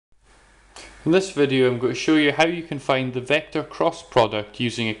In this video I'm going to show you how you can find the vector cross product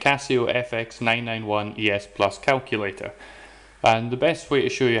using a Casio Fx-991ES Plus calculator. And the best way to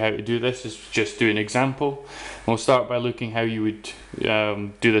show you how to do this is just do an example. We'll start by looking how you would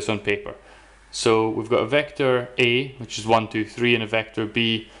do this on paper. So we've got a vector A, which is 1, 2, 3, and a vector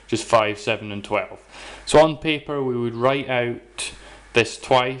B, which is 5, 7 and 12. So on paper we would write out this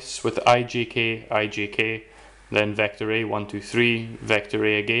twice with ijk, ijk, then vector A, 1, 2, 3, vector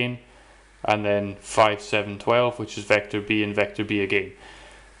A again, and then 5, 7, 12, which is vector B and vector B again.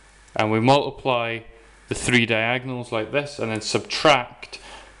 And we multiply the three diagonals like this and then subtract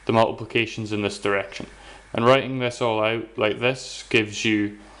the multiplications in this direction. And writing this all out like this gives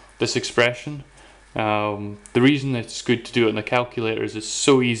you this expression. The reason it's good to do it on the calculator is it's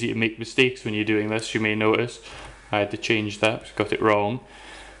so easy to make mistakes when you're doing this. You may notice I had to change that, got it wrong.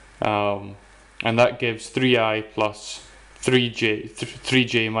 And that gives 3i plus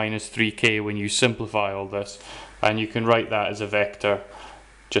 3j minus 3k when you simplify all this, and you can write that as a vector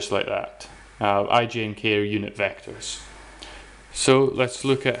just like that. Ij and k are unit vectors. So let's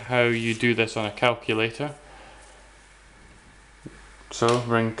look at how you do this on a calculator. So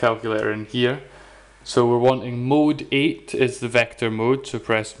bring calculator in here. So we're wanting mode 8 is the vector mode, so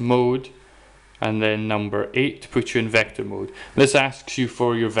press mode and then number 8 to put you in vector mode. This asks you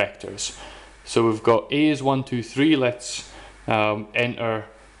for your vectors. So we've got A is 1, 2, 3. Let's enter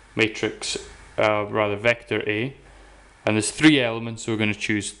matrix, vector A, and there's 3 elements, so we're going to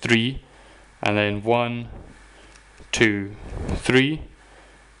choose 3, and then 1, 2, 3,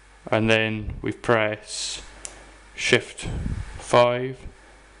 and then we press shift 5,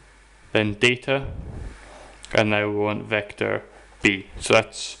 then data, and now we want vector B. So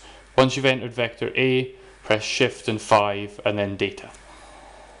that's, once you've entered vector A, press shift and 5 and then data.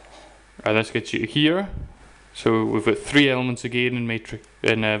 And this gets you here. So we've got 3 elements again in matrix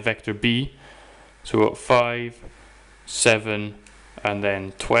in vector B. So we've got 5, 7 and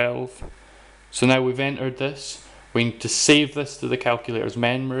then 12. So now we've entered this. We need to save this to the calculator's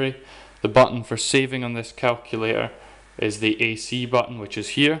memory. The button for saving on this calculator is the AC button, which is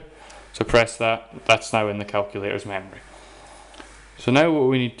here. So press that. That's now in the calculator's memory. So now what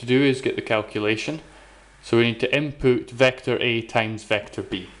we need to do is get the calculation. So we need to input vector A times vector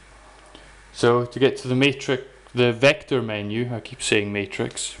B. So to get to the matrix, the vector menu, I keep saying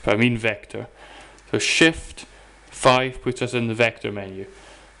matrix, but I mean vector. So shift 5 puts us in the vector menu.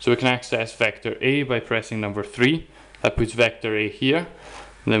 So we can access vector A by pressing number 3. That puts vector A here.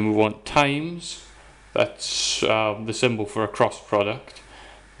 And then we want times, that's the symbol for a cross product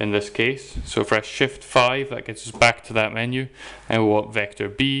in this case. So press shift 5, that gets us back to that menu. And we want vector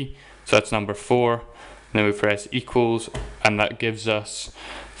B, so that's number 4. And then we press equals, and that gives us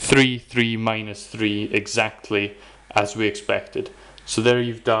 3, 3 minus 3 exactly as we expected. So there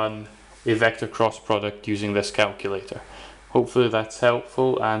you've done a vector cross product using this calculator. Hopefully that's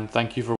helpful, and thank you for